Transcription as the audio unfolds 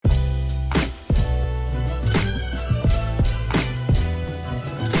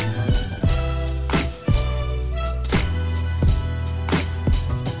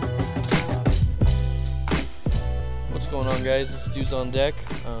on, guys? This Dude's on Deck.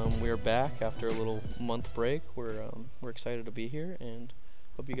 We are back after a little month break. We're excited to be here and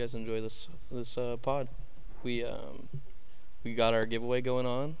hope you guys enjoy this pod. We got our giveaway going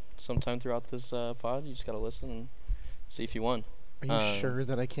on sometime throughout this pod. You just gotta listen and see if you won. Are you sure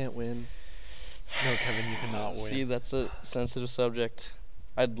that I can't win? No, Kevin, you cannot win. See, that's a sensitive subject.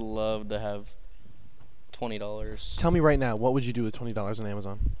 I'd love to have $20. Tell me right now, what would you do with $20 on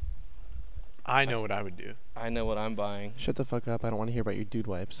Amazon? I know what I would do. I know what I'm buying. Shut the fuck up. I don't want to hear about your dude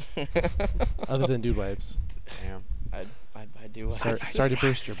wipes. Other than dude wipes. Damn. I'd do. Sorry to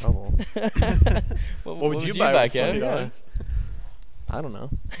burst your bubble. What would you buy with Kev? $20? I don't know.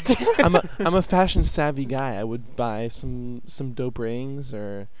 I'm a fashion savvy guy. I would buy some dope rings,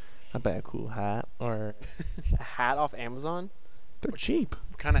 or I'd buy a cool hat, or A hat off Amazon? they're cheap.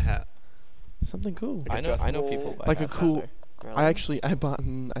 What kind of hat? Something cool. Like I know people buy Like a hats out cool. there. Really? I bought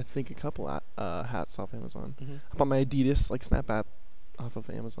I think a couple hats off Amazon. Mhm. I bought my Adidas Snap app off of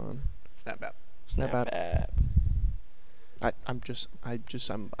Amazon. Snapback. Snap app. I'm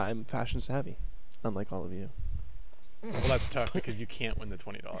fashion savvy, unlike all of you. Well, that's tough because you can't win the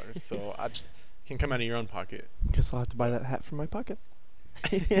 $20. So I can come out of your own pocket. Guess I'll have to buy that hat from my pocket.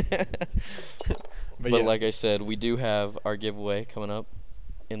 But yes. like I said, we do have our giveaway coming up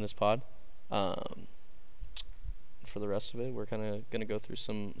in this pod. For the rest of it, we're kind of gonna go through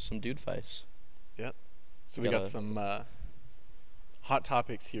some dude fights. So we got some hot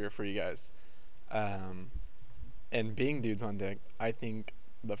topics here for you guys. And being dudes on deck, I think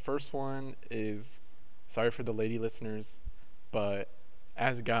the first one is, sorry for the lady listeners, but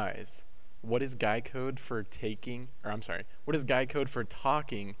as guys, what is guy code for what is guy code for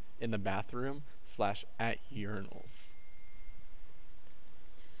talking in the bathroom / at urinals?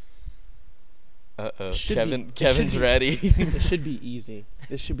 Uh-oh. Should Kevin's ready. It should be easy.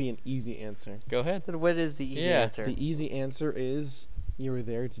 This should be an easy answer. Go ahead. Then what is the easy Yeah. answer? The easy answer is you were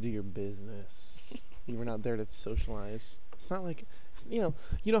there to do your business. You were not there to socialize. It's not like, you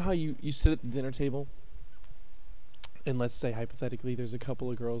know how you sit at the dinner table, and let's say hypothetically there's a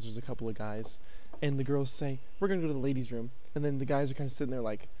couple of girls, there's a couple of guys, and the girls say, we're going to go to the ladies' room. And then the guys are kind of sitting there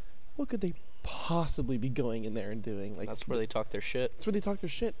like, what could they possibly be going in there and doing? Like That's where they talk their shit. That's where they talk their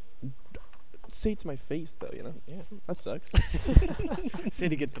shit. Say it to my face, though, you know? Yeah. That sucks. Say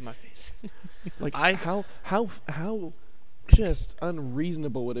to get to my face. Like, how just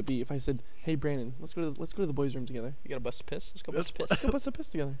unreasonable would it be if I said, "Hey, Brandon, let's go to the boys' room together. You got a bust a piss? Let's go bust a piss. Let's go bust a piss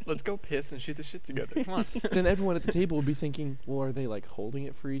together." Let's go piss and shoot the shit together. Come on. Then everyone at the table would be thinking, "Well, are they like holding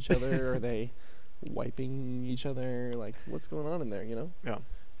it for each other? Are they wiping each other? Like, what's going on in there?" You know? Yeah.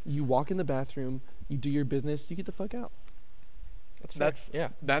 You walk in the bathroom, you do your business, you get the fuck out.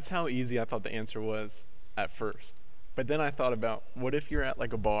 That's how easy I thought the answer was at first. But then I thought about, what if you're at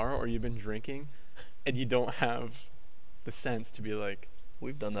like a bar or you've been drinking and you don't have the sense to be like,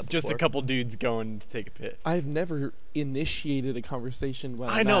 We've done that before. just a couple dudes going to take a piss. I've never initiated a conversation when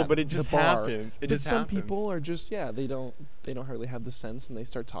I I'm know, at but it just the bar. happens. But some people are just they don't hardly have the sense, and they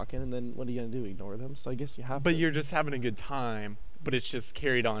start talking, and then what are you gonna do? Ignore them? So I guess you have. But to. you're just having a good time, but it's just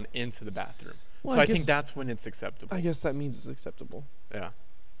carried on into the bathroom. Well, So I I think guess- that's when it's acceptable. I guess that means it's acceptable. Yeah.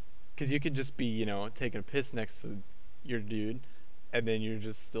 Because you could just be, taking a piss next to your dude, and then you're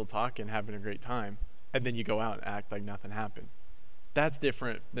just still talking, having a great time, and then you go out and act like nothing happened. That's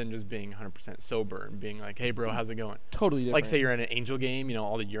different than just being 100% sober and being like, "Hey, bro, how's it going?" Totally different. Like, say you're at an Angel game,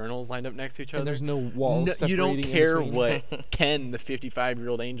 all the urinals lined up next to each other. And there's no walls No, separating you don't in care between. what Ken, the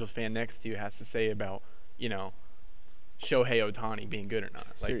 55-year-old Angel fan next to you, has to say about, Shohei Ohtani being good or not.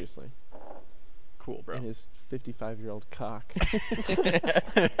 Like, Seriously. cool, bro. And his 55-year-old cock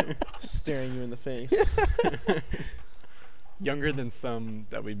staring you in the face. Younger than some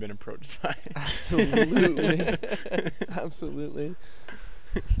that we've been approached by. Absolutely. Absolutely.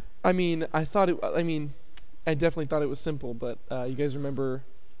 I definitely thought it was simple, but you guys remember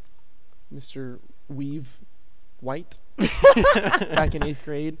Mr. Weave White back in 8th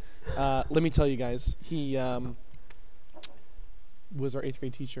grade? Let me tell you guys, he was our 8th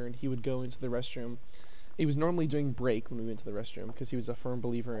grade teacher, and he would go into the restroom. It was normally during break when we went to the restroom, because he was a firm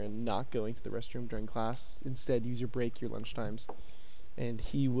believer in not going to the restroom during class. Instead, use your break, your lunch times. And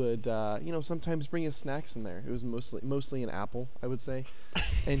he would, sometimes bring his snacks in there. It was mostly an apple, I would say.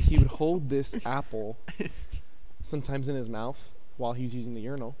 And he would hold this apple sometimes in his mouth while he was using the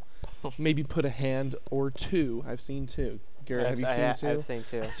urinal. Maybe put a hand or two. I've seen two. Garrett, have you seen two? I've seen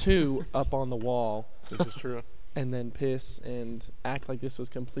two. Two up on the wall. This is true. And then piss and act like this was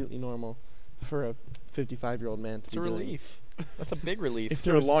completely normal for a 55-year-old man to It's be a doing. relief. That's a big relief. If After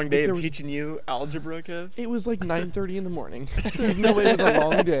there a was- long if day there of was- teaching you algebra, Kev. It was like 9:30 in the morning. There's no way it was a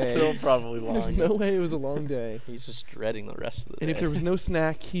long day. Still probably long. There's no way it was a long day. He's just dreading the rest of the day. And if there was no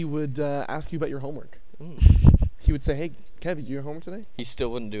snack, he would ask you about your homework. Mm. He would say, "Hey, Kev, did you do your homework today?" He still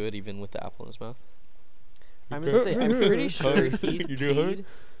wouldn't do it even with the apple in his mouth. I'm gonna say I'm pretty sure he's You do hard? peed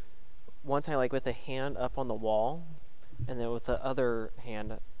one time like with a hand up on the wall, and then with the other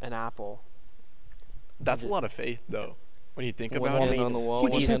hand an apple. That's a lot of faith, though, when you think One about hand it. on the wall, You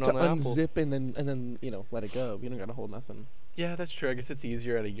one just have hand to on the apple. unzip and then let it go. You don't gotta hold nothing. Yeah, that's true. I guess it's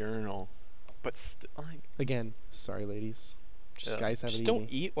easier at a urinal, but like, Again, sorry, ladies. Just Yeah. guys have Just it don't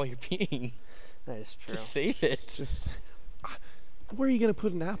easy. eat while you're peeing. That is true. Just save It's it. just where are you gonna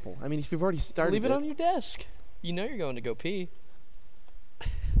put an apple? I mean, if you've already started, Leave it on your desk. You know you're going to go pee.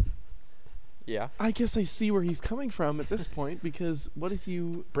 Yeah. I guess I see where he's coming from at this point, because what if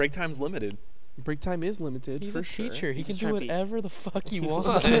you break time's limited. break time is limited He's for a sure. teacher. He He's can just do trying to be- whatever the fuck he You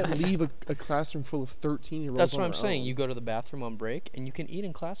wants. can't leave a classroom full of 13-year-olds. That's what on I'm their saying. own. You go to the bathroom on break, and you can eat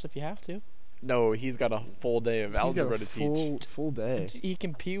in class if you have to. No, he's got a full day of He's got algebra a to teach. full day. He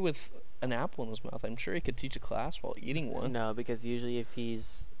can pee with an apple in his mouth. I'm sure he could teach a class while eating one. No, because usually if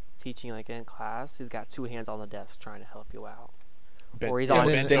he's teaching like in class, he's got two hands on the desk trying to help you out, or he's and on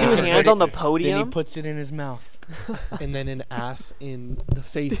then- two then he hands on the Then he podium. puts it in his mouth. And then an ass in the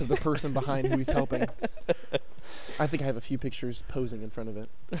face of the person behind who he's helping. I think I have a few pictures posing in front of it.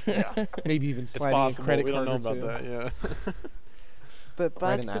 Yeah, Maybe even it's sliding possible. a credit We don't card know or about two. that. Yeah. But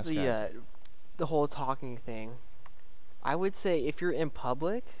back an to ass the whole talking thing. I would say if you're in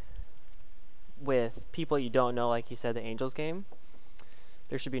public with people you don't know, like you said, the Angels game,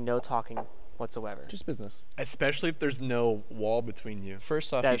 there should be no talking whatsoever. Just business. Especially if there's no wall between you.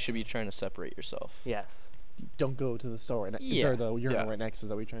 First off, you That's- should be trying to separate yourself. Yes. Don't go to the store right next. Yeah. Or the urinal Yeah. right next. Is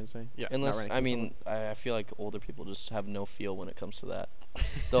that what you're trying to say? Yeah. Unless, right next I to mean, I feel like older people just have no feel when it comes to that.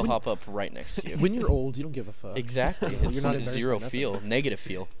 They'll hop up right next to you. When you're old, you don't give a fuck. Exactly. You're It's not embarrassed zero by nothing. feel, negative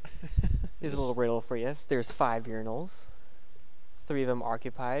feel. Here's a little riddle for you. There's 5 urinals. 3 of them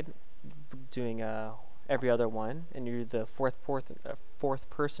occupied, doing every other one, and you're the fourth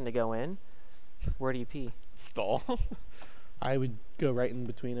person to go in. Where do you pee? Stall. I would go right in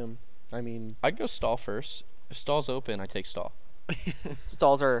between them. I mean, I'd go stall first. If stall's open, I take stall.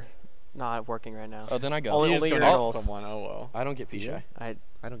 Stalls are not working right now. Oh, then I go. Only- You just only go next urinals. to someone. Oh well. I don't get pee Do you? shy.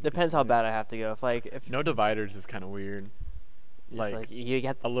 I don't. Depends how bad I have to go. If No dividers is kind of weird. it's Like, you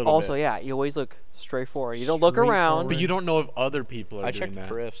get a little also bit. yeah, you always look straight forward. You don't look around. But you don't know if other people are I check doing the that.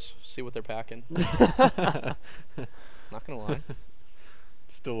 periffs, see what they're packing. Not gonna lie.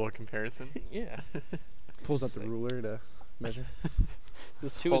 Still a little comparison. Yeah. Pulls out the Like- ruler to measure.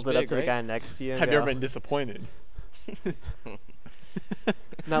 Just Two is hold it up big, to right? the guy next to you. And Have you ever go. been disappointed?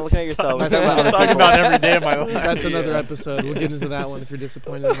 Not looking at yourself. That's looking at about other it. Talking people. about every day of my life. That's another Yeah. episode. We'll get into that one if you're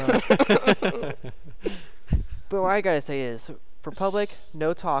disappointed or not. But what I gotta say is, for public, S-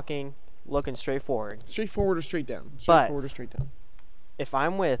 no talking, looking straight forward. Straight forward or straight down? Straight But- forward or straight down? If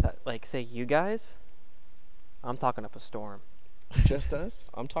I'm with, like, say you guys, I'm talking up a storm. Just us?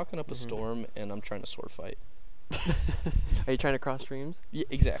 I'm talking up a Mhm. storm, and I'm trying to sword fight. Are you trying to cross streams? Yeah,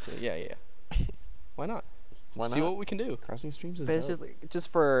 exactly. Yeah, yeah. Why not? Why See not? what we can do. Crossing streams is But it's dope. just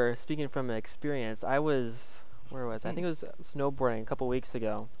for speaking from experience. I was I think it was snowboarding a couple weeks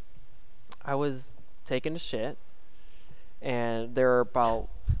ago. I was taking a shit, and there were about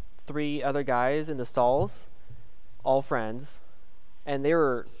 3 other guys in the stalls, all friends, and they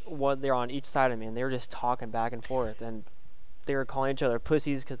were on each side of me, and they were just talking back and forth, and they were calling each other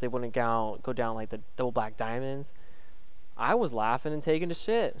pussies because they wouldn't go down like the double black diamonds. I was laughing and taking a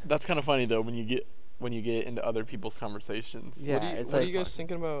shit. That's kind of funny though when you get into other people's conversations. Yeah, what it's are like you guys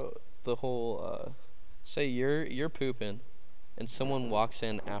thinking about the whole? Say you're pooping, and someone walks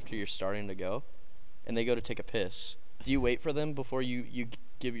in after you're starting to go, and they go to take a piss. Do you wait for them before you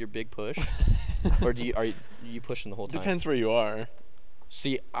give your big push, or are you pushing the whole time? Depends where you are.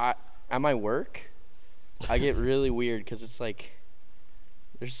 See, at my work, I get really weird because it's like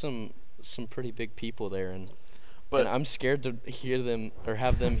there's some pretty big people there, and But I'm scared to hear them or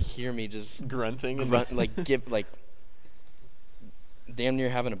have them hear me just grunting and grunt, like damn near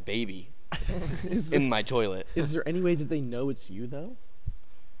having a baby Is, in my toilet. is there any way that they know it's you, though?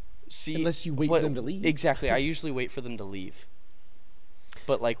 See, Unless you wait for them to leave. Exactly, I usually wait for them to leave.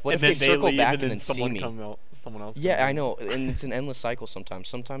 But like, what and if then they circle leave, back and and then then see someone me? someone else. Yeah, comes I in. know, and it's an endless cycle sometimes.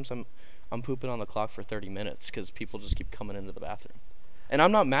 Sometimes I'm pooping on the clock for 30 minutes because people just keep coming into the bathroom, and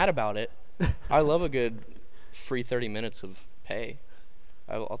I'm not mad about it. I love a good free 30 minutes of pay.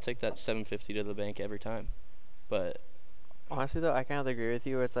 I'll take that $7.50 to the bank every time. But Honestly though, I kind of agree with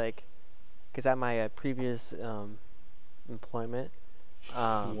you. It's like because at my previous employment,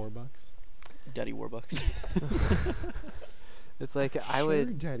 Warbucks. Daddy Warbucks. it's like Sure,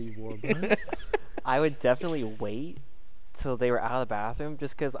 Daddy Warbucks. I would definitely wait till they were out of the bathroom,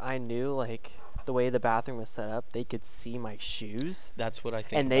 just because I knew like the way the bathroom was set up, they could see my shoes That's what I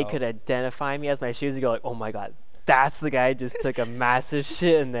think. and they could identify me as my shoes and go like, "Oh my god, that's the guy who just took a massive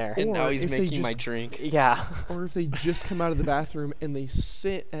shit in there." And Or now he's if they making my just- drink. Yeah. Or if they just come out of the bathroom and they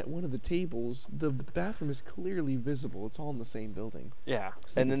sit at one of the tables, the bathroom is clearly visible. It's all in the same building. Yeah.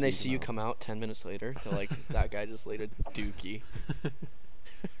 So And can then they see see you them out. come out 10 minutes later. They're like, that guy just laid a dookie.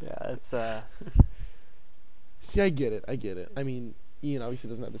 Yeah, it's See, I get it. I mean, Ian obviously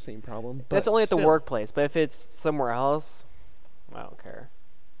doesn't have the same problem. But that's only at the still. workplace, but if it's somewhere else, I don't care.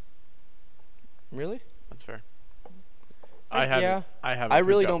 Really? That's fair. Yeah. I haven't. I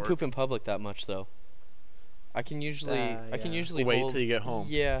really pooped at don't work. poop in public that much, though. I can usually Yeah. Wait hold, till you get home.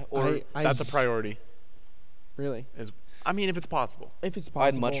 Yeah, or That's a priority. Really? I mean, if it's possible. If it's I'd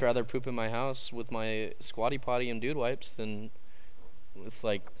possible. much rather poop in my house with my squatty potty and dude wipes than with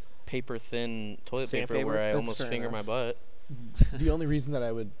like paper thin toilet paper Sandpaper? where I That's almost fair finger my enough. butt. The only reason that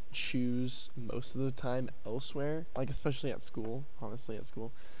I would choose most of the time elsewhere, like especially at school, honestly at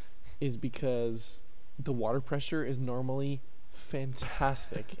school, is because the water pressure is normally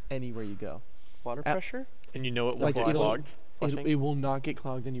fantastic anywhere you go. Water At- pressure? And you know it will Like, get it'll- clogged. It will not get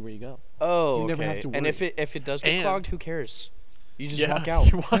clogged anywhere you go. Oh, You okay. never have to And if worry. it does get And- clogged, who cares? You just Yeah, walk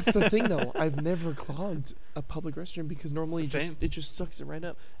out. you walk- That's the thing, though. I've never clogged a public restroom because normally Same. it just sucks it right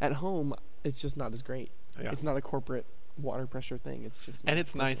up. At home, it's just not as great. Yeah. It's not a corporate water pressure thing. It's just And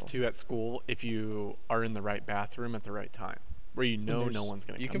it's nice personal. too at school if you are in the right bathroom at the right time, where you know no there's- one's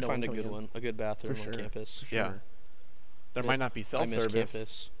gonna You come. can no find one a coming good in. one, a good bathroom For on sure. campus. For Yeah. sure. There Yeah. might not be I miss self-service,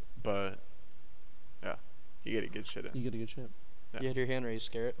 campus. but yeah, you get a good shit in. You get a good shit. Yeah. You had your hand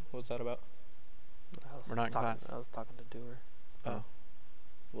raised, Garrett. What's that about? We're not in class. I was talking to Doer.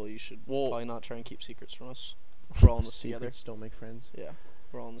 Well, you should Well- probably not try and keep secrets from us. We're all in this together. Secrets don't make friends. Yeah,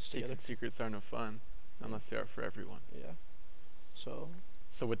 we're all in this together. Secrets are no fun unless they are for everyone. Yeah. So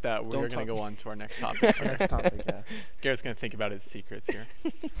So with that, we're Don't gonna talk- go on to our next topic. Our next topic, yeah. Garrett's gonna think about his secrets here.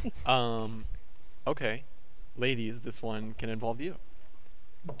 Okay, ladies, this one can involve you.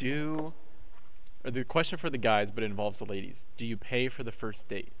 Or the question for the guys, but it involves the ladies. Do you pay for the first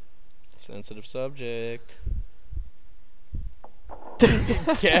date? sensitive subject.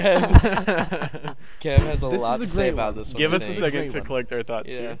 Kev has a This lot is a to say great about one. this one. Give I us a think. great second to one. collect our thoughts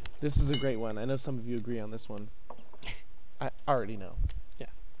Yeah. here. This is a great one. I know some of you agree on this one. I already know. Yeah.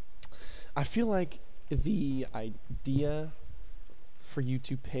 I feel like the idea for you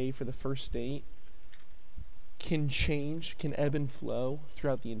to pay for the first date can change, can ebb and flow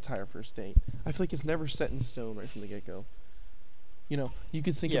throughout the entire first date. I feel like it's never set in stone right from the get-go. You know, you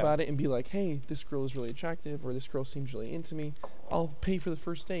could think Yeah. about it and be like, hey, this girl is really attractive, or this girl seems really into me. I'll pay for the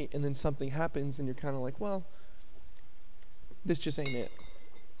first date. And then something happens and you're kind of like, well, this just ain't it.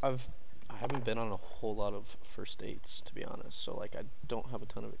 I haven't been on a whole lot of first dates, to be honest. So like I don't have a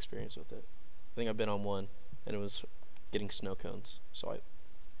ton of experience with it. I think I've been on one, and it was getting snow cones. So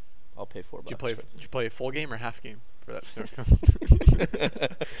I'll pay $4. Did you for play a full game or half game for that snow cone?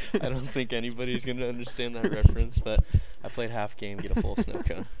 I don't think anybody's gonna understand that reference, but I played half game, get a full snow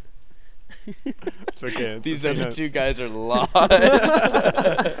cone. It's okay. It's These between other us. two guys are lost. We're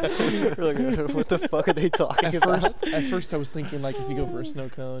like, what the fuck are they talking At about? first, I was thinking like if you go for a snow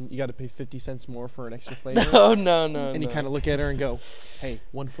cone, you got to pay 50 cents more for an extra flavor. No. And you kind of look at her and go, "Hey,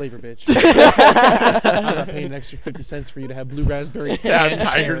 one flavor, bitch. I'm not paying an extra 50 cents for you to have blue raspberry Down and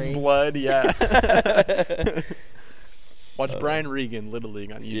Tiger's cherry." blood, yeah. Watch Brian Regan Little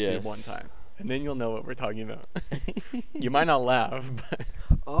League on YouTube Yes. one time, and then you'll know what we're talking about. You might not laugh, but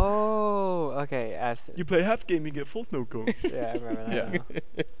Oh, okay. you play half game, you get full snow cone. Yeah, I remember that. Yeah.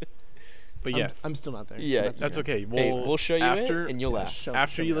 now. But yes, I'm still not there. Yeah, that's okay. Hey, we'll show you after it, and you'll laugh.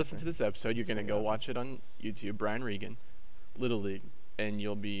 after Show you me listen after. to this episode, you're gonna me go after. watch it on YouTube, Brian Regan, Little League, and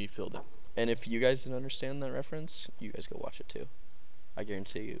you'll be filled in. And if you guys didn't understand that reference, you guys go watch it too. I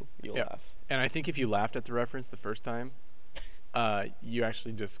guarantee you'll Yeah. laugh. And I think if you laughed at the reference the first time, you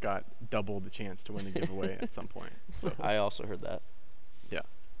actually just got double the chance to win the giveaway at some point. So I also heard that.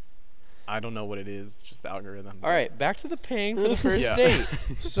 I don't know what it is, just the algorithm. All right, back to the paying for the first Yeah. date.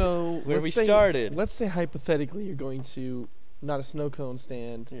 So Where let's we say- started. Let's say hypothetically you're going to not a snow cone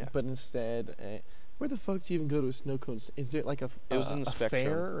stand, Yeah. but instead, where the fuck do you even go to a snow cone? Is there like It was in the a Spectrum.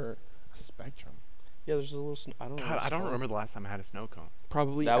 fair or a Spectrum? Yeah, there's a little. I don't know. God, what I it's don't called. remember the last time I had a snow cone.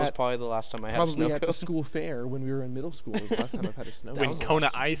 Probably That was at, probably the last time I had a probably snow at the cone. school fair when we were in middle school was the last time I've had a snow That When was cone. Kona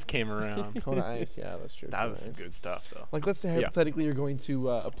awesome. Ice came around, Kona Ice, yeah, that's true. that Kona was some Ice. good stuff though. Like, let's say Yeah. hypothetically you're going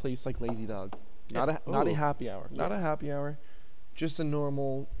to a place like Lazy Dog, not a Ooh. happy hour, not Yeah. a happy hour, just a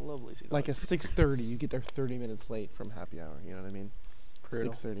normal Love Lazy Dog. like a 6:30. You get there 30 minutes late from happy hour. You know what I mean?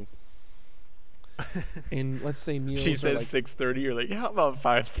 Brutal. 6:30. And let's say meals She are says like 6:30. You're like, how about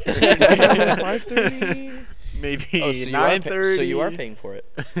 5:30? 5:30. Maybe Oh, so you are 9:30. so you are paying for it.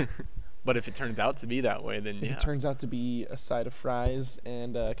 But if it turns out to be that way, then If yeah. it turns out to be a side of fries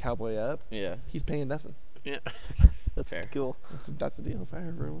and a cowboy up, Yeah. he's paying nothing. Yeah. That's Fair. cool. That's a deal if I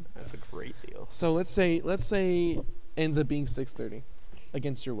ever one. That's a great deal. So let's say ends up being 6:30,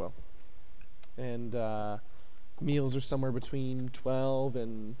 against your will, and meals are somewhere between $12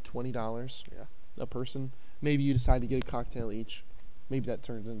 and $20 Yeah. a person. Maybe you decide to get a cocktail each. Maybe that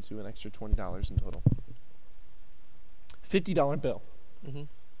turns into an extra $20 in total. $50 bill. Mhm.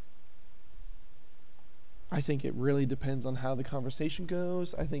 I think it really depends on how the conversation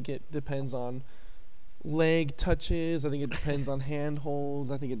goes. I think it depends on leg touches. I think it depends on hand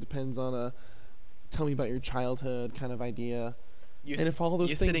holds. I think it depends on a tell me about your childhood kind of idea. You And if all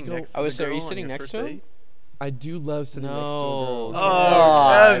those you things sitting go- next to I would the say, are you girl on sitting your next first to him? date? I do love sitting next to a girl. No.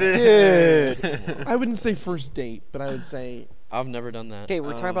 Oh, dude. Kevin. I wouldn't say first date, but I would say, I've never done that. Okay,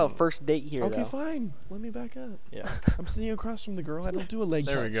 we're talking about Um, first date here. okay, though. fine. Let me back up. Yeah. I'm sitting across from the girl. I don't do a leg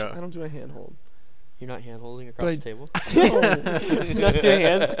There we touch. go. I don't do a hand hold. You're not hand holding But across I- the table. No, Just two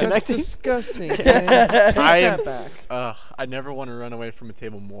hands that's connecting. disgusting. Man. Take I that am- back. I never want to run away from a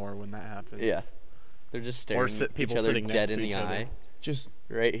table more when that happens. Yeah. They're just staring people each other sitting next dead to in the each other. eye. Just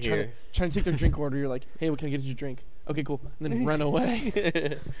Right trying here. to, trying to take their drink order. You're like, hey, what can I get you to drink? Okay, cool. And then run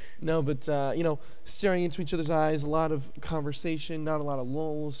away. No, but, staring into each other's eyes, a lot of conversation, not a lot of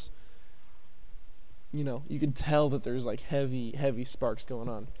lulls. You can tell that there's like heavy, heavy sparks going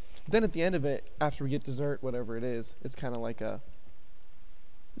on. Then at the end of it, after we get dessert, whatever it is, it's kind of like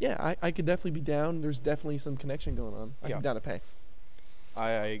I could definitely be down. There's definitely some connection going on. Yeah. I'm down to pay. I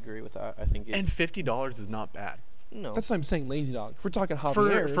agree with that. I think it. And $50 is not bad. No. That's why I'm saying Lazy Dog. If we're talking For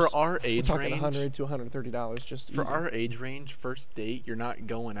Javier's, for our we're age talking range, $100 to $130 just for easy. our age range, first date, you're not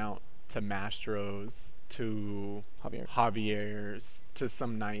going out to Mastro's, to Javier. Javier's, to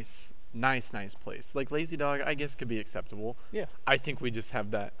some nice place. Like Lazy Dog, I guess could be acceptable. Yeah. I think we just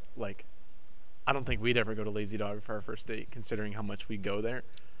have that, like, I don't think we'd ever go to Lazy Dog for our first date, considering how much we go there.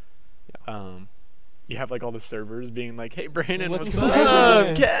 You have like all the servers being like, "Hey Brandon, What's what's going up?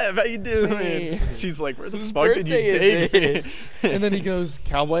 on? Kev, how you doing?" Hey. She's like, "Where the Whose fuck did you birthday take is me?" And then he goes,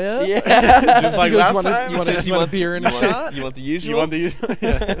 cowboy up? Yeah. Just like He goes, last "You want a- time. you want a- Says you want a beer and a shot? You want the usual? You want the usual?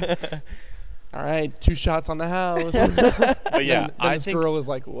 Yeah. All right, 2 shots on the house. But yeah, then I this think girl is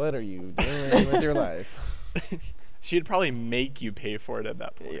like, what are you doing with your life she'd probably make you pay for it at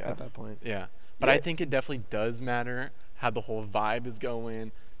that point. Yeah. at that point? Yeah. But I Yeah. think it definitely does matter how the whole vibe is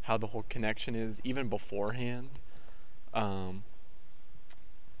going, how the whole connection is, even beforehand, and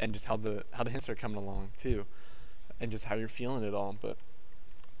just how the hints are coming along too, and just how you're feeling it all. But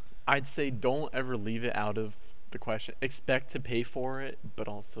I'd say don't ever leave it out of the question. Expect to pay for it, but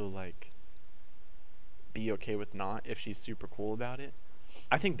also like be okay with not if she's super cool about it.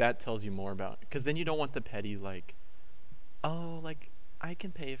 I think that tells you more about, because then you don't want the petty like, oh, like I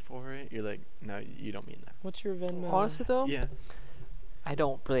can pay for it. You're like, no, you don't mean that. What's your Venmo? Honestly, though, Yeah. I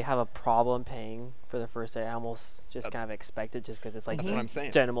don't really have a problem paying for the first date. I almost just kind of expect it just because it's like That's the what I'm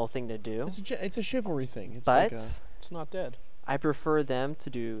saying. general thing to do. It's a chivalry thing. It's But like It's not dead. I prefer them to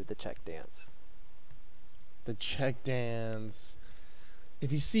do the check dance. the check dance.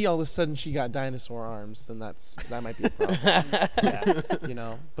 If you see all of a sudden she got dinosaur arms, then that might be a problem.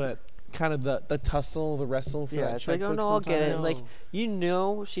 Yeah. But kind of the tussle, the wrestle for Yeah, that it's like, oh checkbook no, I'll get it. sometimes.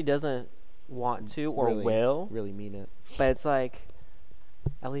 Like, she doesn't want to or Really, will, really mean it. but it's like,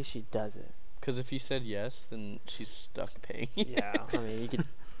 at least she does it. Because if you said yes, then she's stuck paying. Yeah, I mean, you could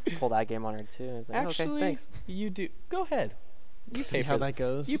pull that game on her too. And it's like, Actually, okay, thanks. you do. Go ahead. You See pay how for that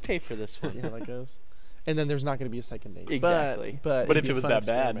goes. You pay for this See one. how that goes. And then there's not going to be a second date. Exactly. But But it'd if be it a was fun that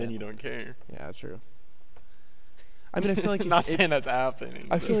bad, then experiment. you don't care. Yeah, true. I mean, I feel like Not if, saying that's happening.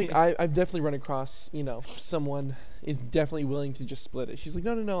 I feel like I've definitely run across, someone is definitely willing to just split it. She's like,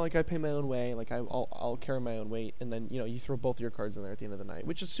 no, like I pay my own way, like I'll carry my own weight, and then you throw both your cards in there at the end of the night,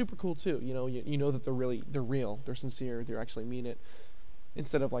 which is super cool too. You know that they're real, they're sincere, they actually mean it,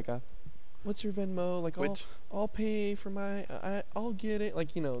 instead of like what's your Venmo? Like I'll pay for my, I'll get it.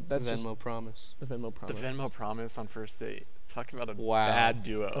 Like that's Venmo just promise. the Venmo promise. The Venmo promise on first date. Talk about a Wow. bad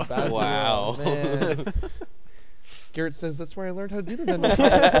duo. A bad deal, Wow. man. Garrett says that's where I learned how to do the Venmo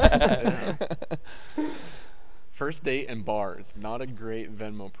promise. First date and bars, not a great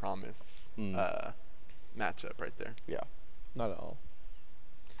Venmo promise matchup right there. Yeah. Not at all.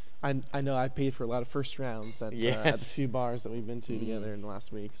 I know I've paid for a lot of first rounds at the Yes. few bars that we've been to together in the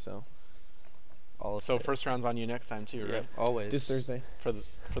last week. So All of So it. first round's on you next time too, Yeah, right? always. this Thursday, For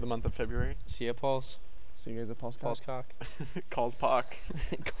the month of February. See ya, Paul's. see you guys at Paul's Paul's Cock. cock. Calls Pock.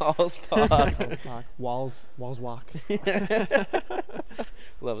 Paul's Cock. Paul's Cock. Walls Walk.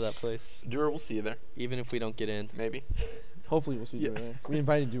 Love that place. Dewar, we'll see you there. Even if we don't get in. Maybe. Hopefully we'll see Yeah. Dewar there. We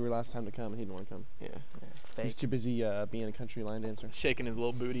invited Dewar last time to come, and he didn't want to come. Yeah. He's Fake. too busy being a country line dancer, Shaking his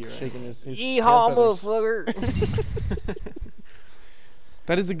little booty around. shaking his tail Yeehaw, feathers. motherfucker.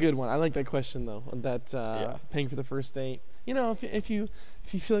 That is a good one. I like that question though. That Yeah. paying for the first date. You know, if you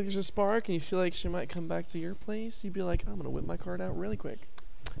feel like there's a spark and you feel like she might come back to your place, you'd be like, I'm gonna whip my card out really quick.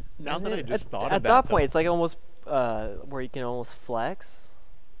 Now that I just thought at of that though, point, it's like almost where you can almost flex.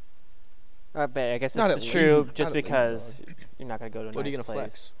 But I guess Not it's at true lazy- not just at lazy because dog. you're not gonna go to a What are nice you gonna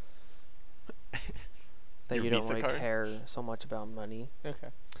place flex? that Your you don't Visa really card? care so much about money. Okay.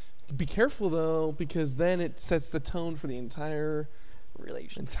 Be careful though, because then it sets the tone for the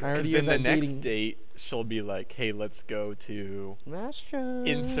Relationship. because entirety then of the that next dating. date she'll be like, "Hey, let's go to Masters.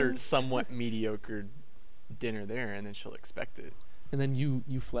 insert somewhat mediocre dinner there," and then she'll expect it. And then you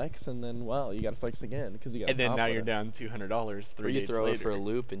flex, and then well, you gotta flex again because you got. And then now you're down $200 Or 3 you dates throw later. it for a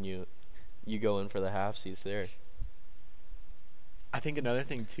loop and you go in for the half seats there. I think another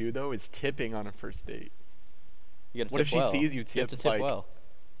thing too though is tipping on a first date. You gotta What tip if she well. sees you You have tip to tip like well.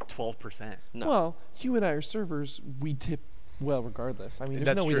 12%? No. Well, you and I are servers. We tip well regardless. I mean, there's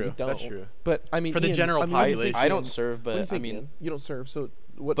That's no way true. that we don't. That's true. But I mean, For the Ian, general I mean, what do you population. think, I don't Ian? serve, What do you but think, I mean, Ian? You don't serve. So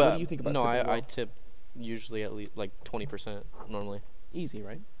what but do you think about no, tipping I well? tip usually at least like 20% normally. Easy,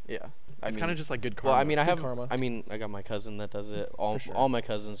 right? Yeah. It's kind of just like good karma. Well, I mean, Good karma. I got my cousin that does it. All sure. all my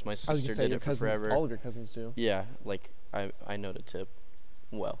cousins, my I was sister gonna say did your it for cousins. forever. All of your cousins do. Yeah, like I know to tip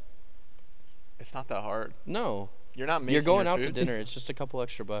well. it's not that hard. No, You're not making you're going your out to food. dinner. It's just a couple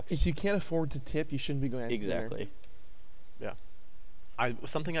extra bucks. If you can't afford to tip, you shouldn't be going out to dinner. Exactly.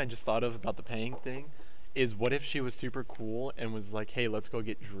 Something I just thought of about the paying thing is what if she was super cool and was like, "Hey, let's go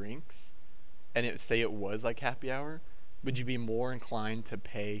get drinks," and say it was like happy hour, would you be more inclined to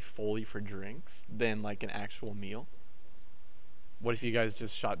pay fully for drinks than like an actual meal? What if you guys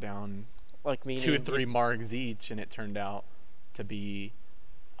just shot down Like meaning 2 or 3 margs each and it turned out to be,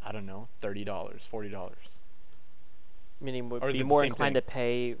 I don't know, $30, $40? Meaning would Or is be it the more same inclined thing? to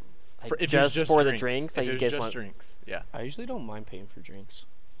pay like, For, if it was just for the drinks. drinks. If Like it you was guys just want. drinks, yeah. I usually don't mind paying for drinks.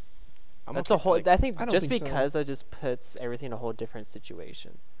 That's a whole. I think I don't just think so. because that just puts everything in a whole different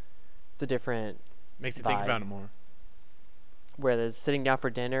situation. It's a different. Makes you think Vibe. about it more. Where there's sitting down for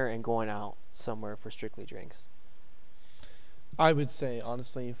dinner and going out somewhere for strictly drinks. I would say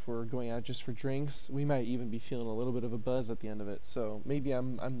honestly, if we're going out just for drinks, we might even be feeling a little bit of a buzz at the end of it. So maybe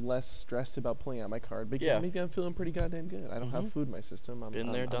I'm less stressed about pulling out my card because Yeah. maybe I'm feeling pretty goddamn good. I don't have Mhm. food in my system.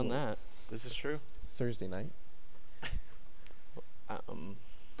 Been there, done that. This is true. Thursday night. Oh.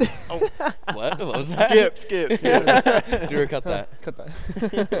 What? What was that? skip. Drew, cut that. Cut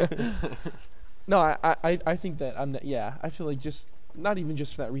that. No, I think that yeah, I feel like just not even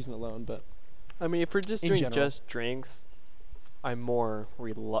just for that reason alone, but I mean, if we're just In doing general. just drinks, I'm more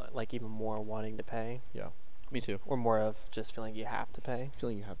like even more wanting to pay, yeah, Me too. or more of just feeling you have to pay.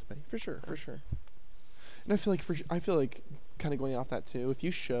 feeling you have to pay for sure. And I feel like I feel like kind of going off that too. If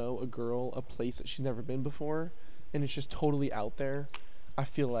you show a girl a place that she's never been before, and it's just totally out there, I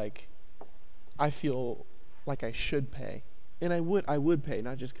feel like I should pay, and I would pay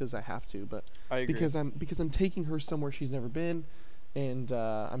not just because I have to, but I agree. because I'm taking her somewhere she's never been, and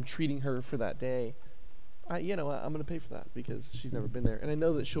I'm treating her for that day. I'm gonna pay for that because she's never been there, and I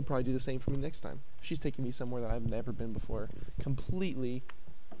know that she'll probably do the same for me next time. She's taking me somewhere that I've never been before, completely.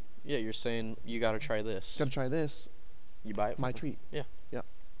 Yeah, you're saying you gotta try this. Gotta try this. You buy it. My treat.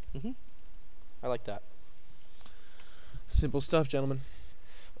 Mhm. I like that. Simple stuff, gentlemen.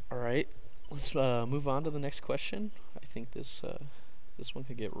 All right, let's move on to the next question. I think this one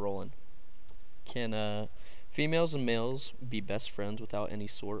could get rolling. Can females and males be best friends without any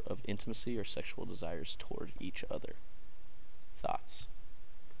sort of intimacy or sexual desires toward each other? Thoughts?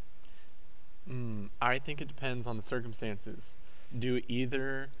 I think it depends on the circumstances.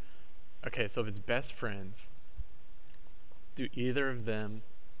 Okay, so if it's best friends, do either of them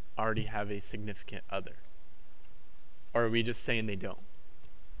already have a significant other? Or are we just saying they don't?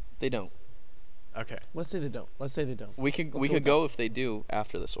 They don't. Okay. Let's say they don't. We could Let's go with go if they do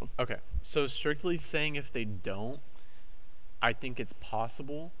after this one. Okay. So strictly saying if they don't, I think it's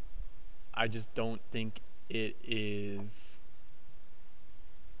possible. I just don't think it is.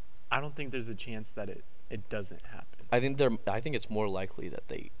 I don't think there's a chance that it it doesn't happen. I think it's more likely that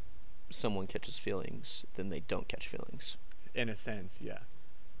someone catches feelings than they don't catch feelings. In a sense, yeah.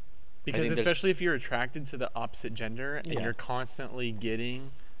 I Because think especially if you're attracted to the opposite gender and Yeah. you're constantly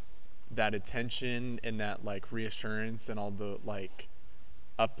getting that attention and that like reassurance and all the like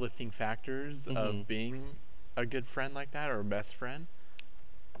uplifting factors Mhm. of being a good friend like that or a best friend,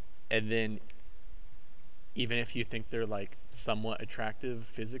 and then even if you think they're like somewhat attractive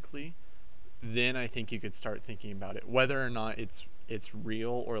physically, then I think you could start thinking about it. Whether or not it's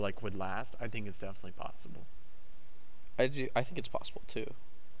real or like would last, I think it's definitely possible. I think it's possible too.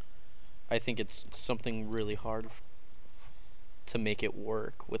 I think it's something really hard to make it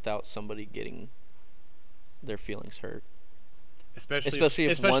work without somebody getting their feelings hurt. Especially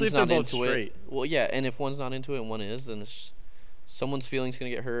if one's they're not both into straight. it. Well, yeah, and if one's not into it and one is, then someone's feelings gonna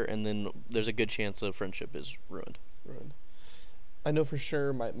get hurt, and then there's a good chance the friendship is ruined. Ruined. I know for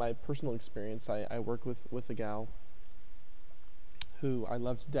sure my personal experience. I work with a gal who I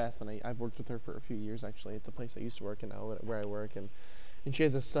love to death, and I've worked with her for a few years actually at the place I used to work and now where I work, and she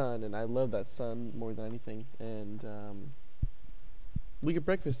has a son, and I love that son more than anything. And we get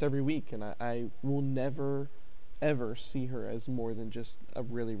breakfast every week, and I will never, ever see her as more than just a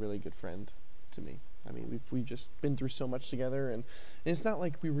really, really good friend to me. I mean, we've just been through so much together, and it's not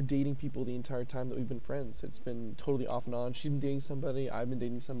like we were dating people the entire time that we've been friends. It's been totally off and on. She's been dating somebody, I've been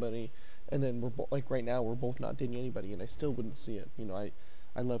dating somebody, and then like right now we're both not dating anybody, and I still wouldn't see it. You know, I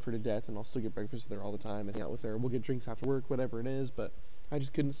love her to death, and I'll still get breakfast with her all the time and hang out with her. We'll get drinks after work, whatever it is, but I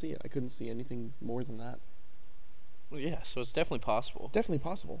just couldn't see it. I couldn't see anything more than that. Well, yeah, so it's definitely possible. Definitely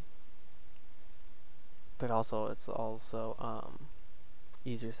possible. But also, it's also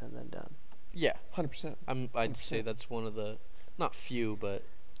easier said than done. Yeah, 100%. I'd say 100%. that's one of the not few, but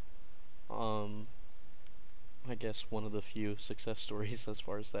I guess one of the few success stories as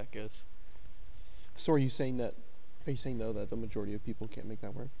far as that goes. So are you saying though that the majority of people can't make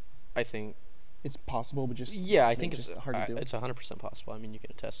that work? I think. It's possible, but just Yeah, I think it's just hard to do. It's 100% possible. I mean, you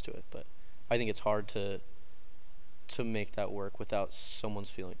can attest to it, but I think it's hard to make that work without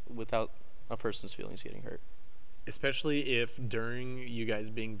without a person's feelings getting hurt. Especially if during you guys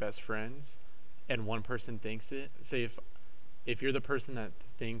being best friends and one person thinks it, say if you're the person that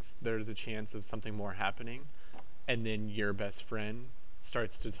thinks there's a chance of something more happening, and then your best friend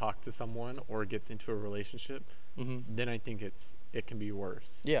starts to talk to someone or gets into a relationship, then I think it can be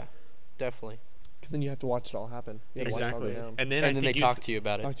worse. Yeah, definitely. Because then you have to watch it all happen. You gotta watch it all go Exactly. down. And then And then they talk to you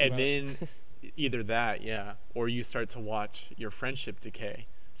about it. Talk to you and about then either that, yeah, or you start to watch your friendship decay.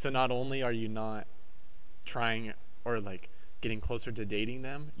 So not only are you not trying or like getting closer to dating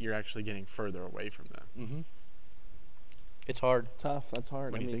them, you're actually getting further away from them. It's hard. Tough. That's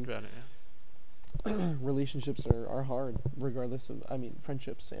hard. When I you mean, think about it, yeah. relationships are hard, regardless of. I mean,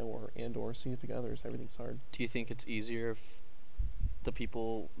 friendships or significant others. Everything's hard. Do you think it's easier if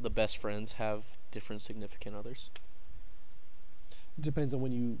the best friends, have different significant others? It depends on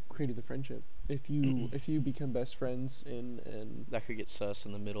when you created the friendship. If you become best friends in That could get sus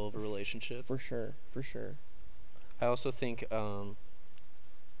in the middle of a relationship. for sure. I also think the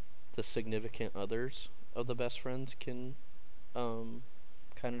significant others of the best friends can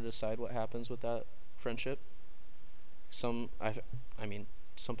kind of decide what happens with that friendship. I mean,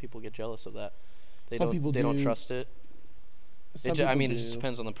 some people get jealous of that. They don't trust it. Some It people just do.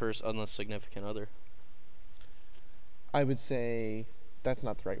 depends on the significant other. I would say that's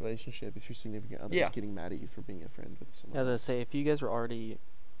not the right relationship if your significant other Yeah. is getting mad at you for being a friend with someone. I was gonna else. say, if you guys were already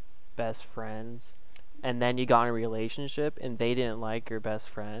best friends, and then you got in a relationship and they didn't like your best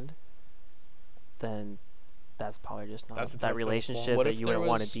friend, then that's probably just not That's a tough that pill to relationship swallow. What that if you there wouldn't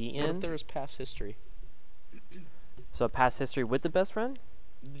want to was- be What in. if there was past history? So past history with the best friend.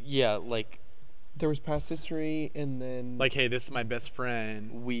 Yeah, like There was past history, and then Like, hey, this is my best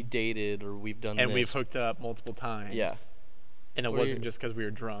friend, we dated or we've done and this. we've hooked up multiple times. Yeah. And it What are wasn't your- just because we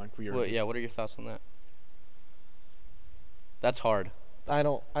were drunk. We were Well, just, yeah, what are your thoughts on that? That's hard. I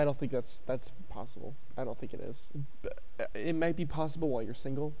don't think that's possible. I don't think it is. It might be possible while you're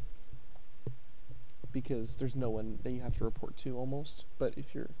single, because there's no one that you have to report to almost. But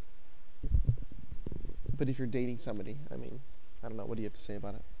if you're dating somebody, I mean, I don't know. What do you have to say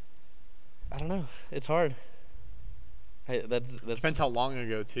about it? I don't know. It's hard. That's depends how long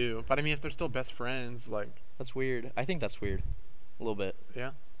ago too. But I mean, if they're still best friends, like, that's weird. I think that's weird. A little bit.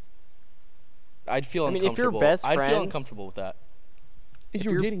 yeah. I'd feel I mean, if uncomfortable. you're best I'd feel friends- uncomfortable with that. If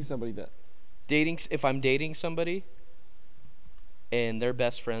you're dating somebody that If I'm dating somebody and they're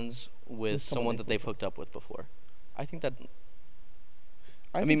best friends with someone that they've hooked up with before, I think that.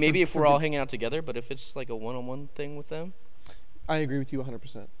 I mean, think maybe for- if for we're all the- hanging out together, but if it's like a one-on-one thing with them, I agree with you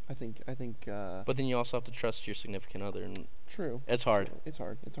 100%. I think. But then you also have to trust your significant other, and True. it's hard. True. It's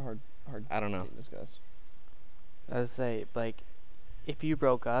hard. It's a hard I don't know. thing to discuss. I would say, like, if you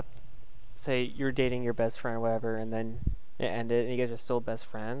broke up, say you're dating your best friend or whatever, and then it ended, and you guys are still best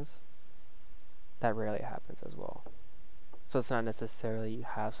friends, that rarely happens as well. So it's not necessarily you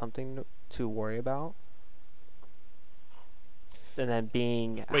have something to worry about. And then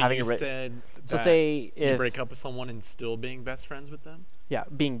Wait, having you a said so that say you if break up with someone and still being best friends with them? yeah,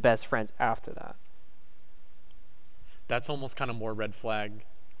 being best friends after that. That's almost kind of more red flag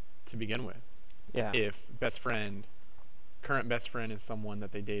to begin with. Yeah. If current best friend is someone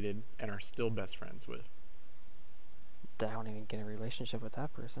that they dated and are still best friends with. Then I don't even get a relationship with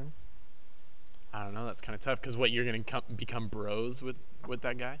that person. I don't know. That's kind of tough because what, you're going to become bros with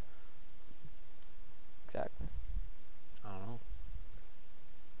that guy? Exactly. I don't know.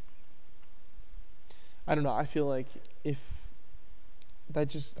 I don't know. I feel like if that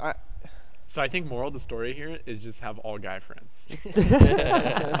just So I think moral of the story here is just have all guy friends.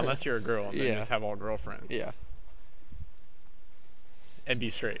 Unless you're a girl, then Yeah. just have all girlfriends. Yeah. And be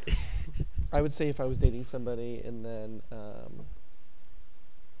straight. I would say if I was dating somebody and then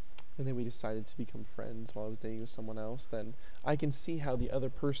we decided to become friends while I was dating with someone else, then I can see how the other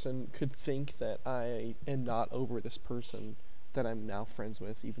person could think that I am not over this person that I'm now friends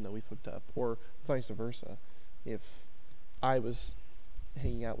with, even though we've hooked up, or vice versa. If I was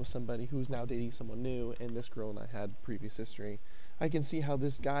hanging out with somebody who's now dating someone new and this girl and I had previous history, I can see how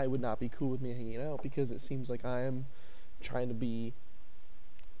this guy would not be cool with me hanging out because it seems like I am trying to be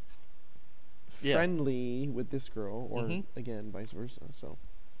friendly with this girl, or again vice versa. So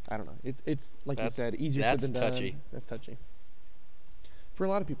I don't know. It's like you said, easier said than done. Touchy. That's touchy for a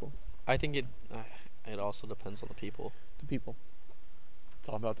lot of people. I think it also depends on the people. The people. It's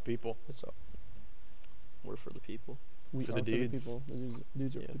all about the people. We're for the people. We For are the for the dudes. people. The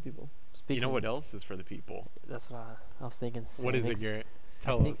dudes are for the people. Speaking, You know what else is for the people? That's what I was thinking. What is it, Samix. Garrett? I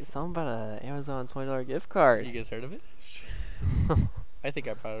Tell think us. something about a Amazon $20 gift card. You guys heard of it? I think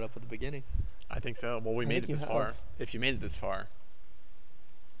I brought it up at the beginning. I think so. Well, we I made think it you this far. have. If you made it this far,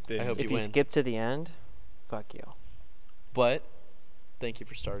 then I hope If you you win. skip to the end, fuck you. But thank you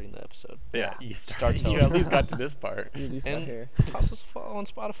for starting the episode. yeah, Yeah. you Start you telling at least got us. to this part. You at least got And here. toss us a follow on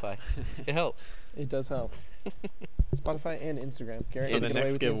Spotify. It helps. It does help. Spotify and Instagram. Garrett, So you the get away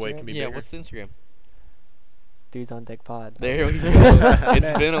next with giveaway Instagram? can be Yeah, bigger. what's the Instagram? Dudes on Deck Pod. There we go. It's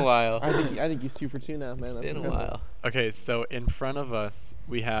Man, been a while. I think he's 2 for 2 now, man. It's That's been a incredible. while. Okay, so in front of us,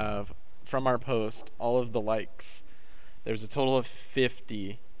 we have, from our post, all of the likes. There's a total of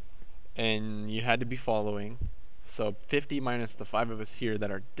 50, and you had to be following. So 50 minus the 5 of us here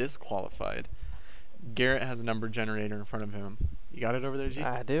that are disqualified. Garrett has a number generator in front of him. You got it over there, G?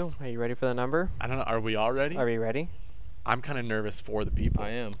 I do. Are you ready for the number? I don't know. Are we all ready? Are we ready? I'm kind of nervous for the people. I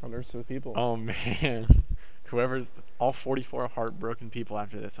am. On Earth to the people. Oh, man. Whoever's, all 44 heartbroken people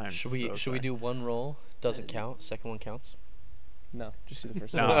after this, I'm Should so we sorry. do one roll? Doesn't count. Second one counts. No, just see the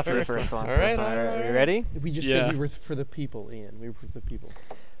first No, one. For the first first one. All right, first one. all All right. right. Are you ready? We just Yeah. said we were for the people, Ian. We were for the people.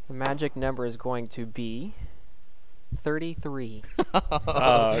 The magic number is going to be 33. Oh, okay.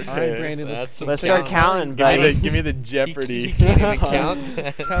 All right, Brandon. That's Let's a start count. counting, Give me buddy. the, give me the Jeopardy. He can't even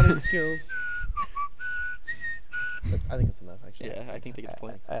count. Counting skills. I think it's enough, actually. Yeah, I think they get the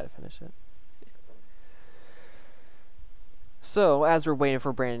points. I had to finish it. So, as we're waiting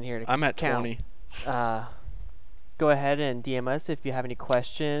for Brandon here to I'm at count, 20. go ahead and DM us if you have any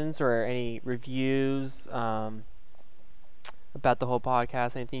questions or any reviews about the whole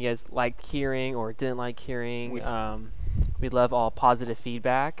podcast, anything you guys liked hearing or didn't like hearing. We love all positive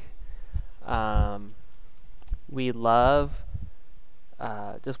feedback. We love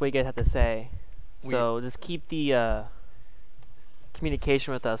just what you guys have to say. So just keep the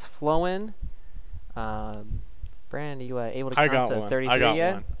communication with us flowing. Brandon, you able to I count got to one. 33 I got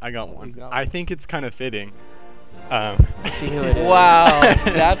yet? one. I got one. He's got I one. think it's kind of fitting. Let's see who it is. Wow,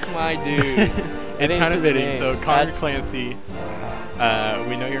 that's my dude. It's didn't kind see of the fitting. name. So Connor That's- Clancy,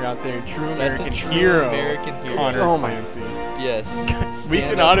 we know you're out there. True That's a American true hero. American hero. Connor Oh my- Clancy. Yes. We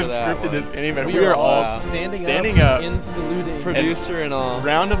Stand could not up have for that scripted one. this anyway. We We are all wow. standing up and saluting. Producer and all.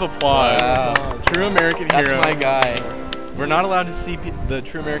 round of applause. Wow. True American That's hero. my guy. We're not allowed to see the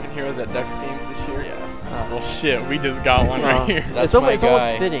True American Heroes at Ducks games this year. Yeah. Well, shit, we just got one Well, right here. That's It's my it's guy.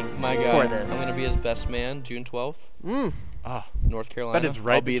 almost fitting My guy. for this. I'm gonna be his best man, June 12th, Ah, North Carolina. that is I'll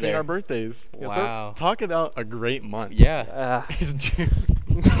right be between there. our birthdays. Yes, sir. Wow. Talk about a great month. Yeah. It's June.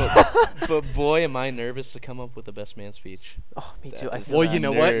 But boy, am I nervous to come up with the best man speech. Oh, me That too. I is- feel Well, that. you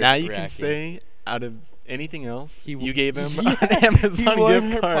know what? Now you nerve-wracking. can say, out of anything else, He you gave him Yeah, an Amazon he won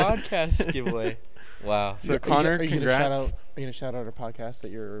gift her card. podcast giveaway. Wow. So Are you Connor, gonna congrats. Are you gonna shout out our podcast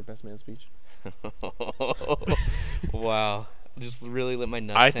at your best man speech? Wow. Just really let my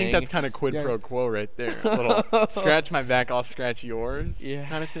nuts I hang. think that's kind of quid Yeah. pro quo right there. Little scratch my back, I'll scratch yours Yeah.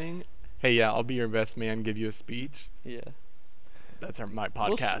 kind of thing. Hey, yeah, I'll be your best man, give you a speech. Yeah. That's my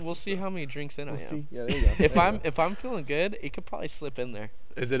We'll, podcast. we'll see how many drinks in I We'll am. see. Yeah, there you go. If There you go. if I'm feeling good, it could probably slip in there.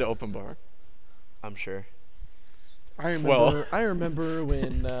 Is it an open bar? I'm sure. I remember. Well- I remember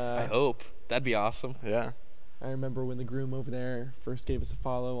when. I hope. That'd be awesome. Yeah. I remember when the groom over there first gave us a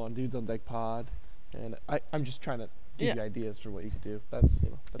follow on Dudes on Deck Pod, and I'm just trying to give Yeah. you ideas for what you could do. That's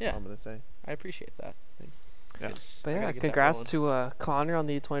Yeah. all I'm gonna say. I appreciate that. Thanks. Yeah. 'Cause But I yeah, gotta get that congrats rolling. to Connor on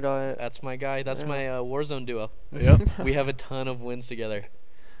the $20. That's my guy. That's Yeah. my Warzone duo. Yep. We have a ton of wins together.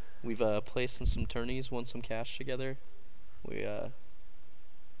 We've placed in some tourneys, won some cash together.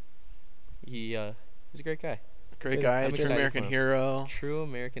 He's a great guy. Great I'm guy, true excited American for him. hero, True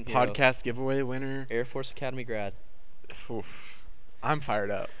American hero. podcast giveaway winner. Air Force Academy grad. Oof. I'm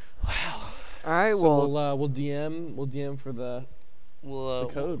fired up. Wow. All right, So well, we'll DM for the We'll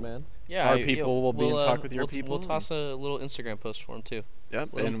code, man. Yeah, Our people will be in talk with your we'll people. We'll toss a little Instagram post for him too. Yep.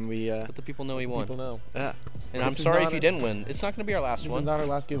 Well, And we Let the people know he Let the won. people know. yeah. And This I'm is sorry not if you a- didn't win. It's not gonna be our last This is one. not our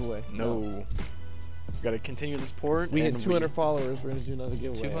last giveaway. No. Got to continue the sport. We and hit 200 followers. We're gonna do another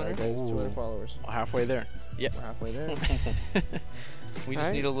giveaway. 200? All right, guys, 200 Ooh. followers. Halfway there. We're halfway there. We just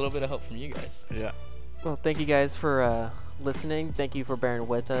Alright. need a little bit of help from you guys. Yeah. well, thank you guys for listening. Thank you for bearing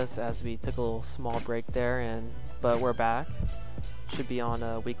with us as we took a little small break there, but we're back. Should be on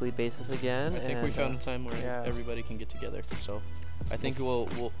a weekly basis again. I think we and, found a time where yeah. everybody can get together. So I think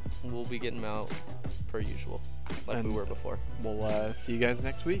we'll be getting them out per usual, like we And- were before. We'll see you guys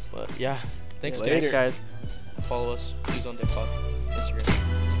next week. But yeah, thanks Later. guys. Thanks, guys. Follow us. Who's on Deck Pod Instagram.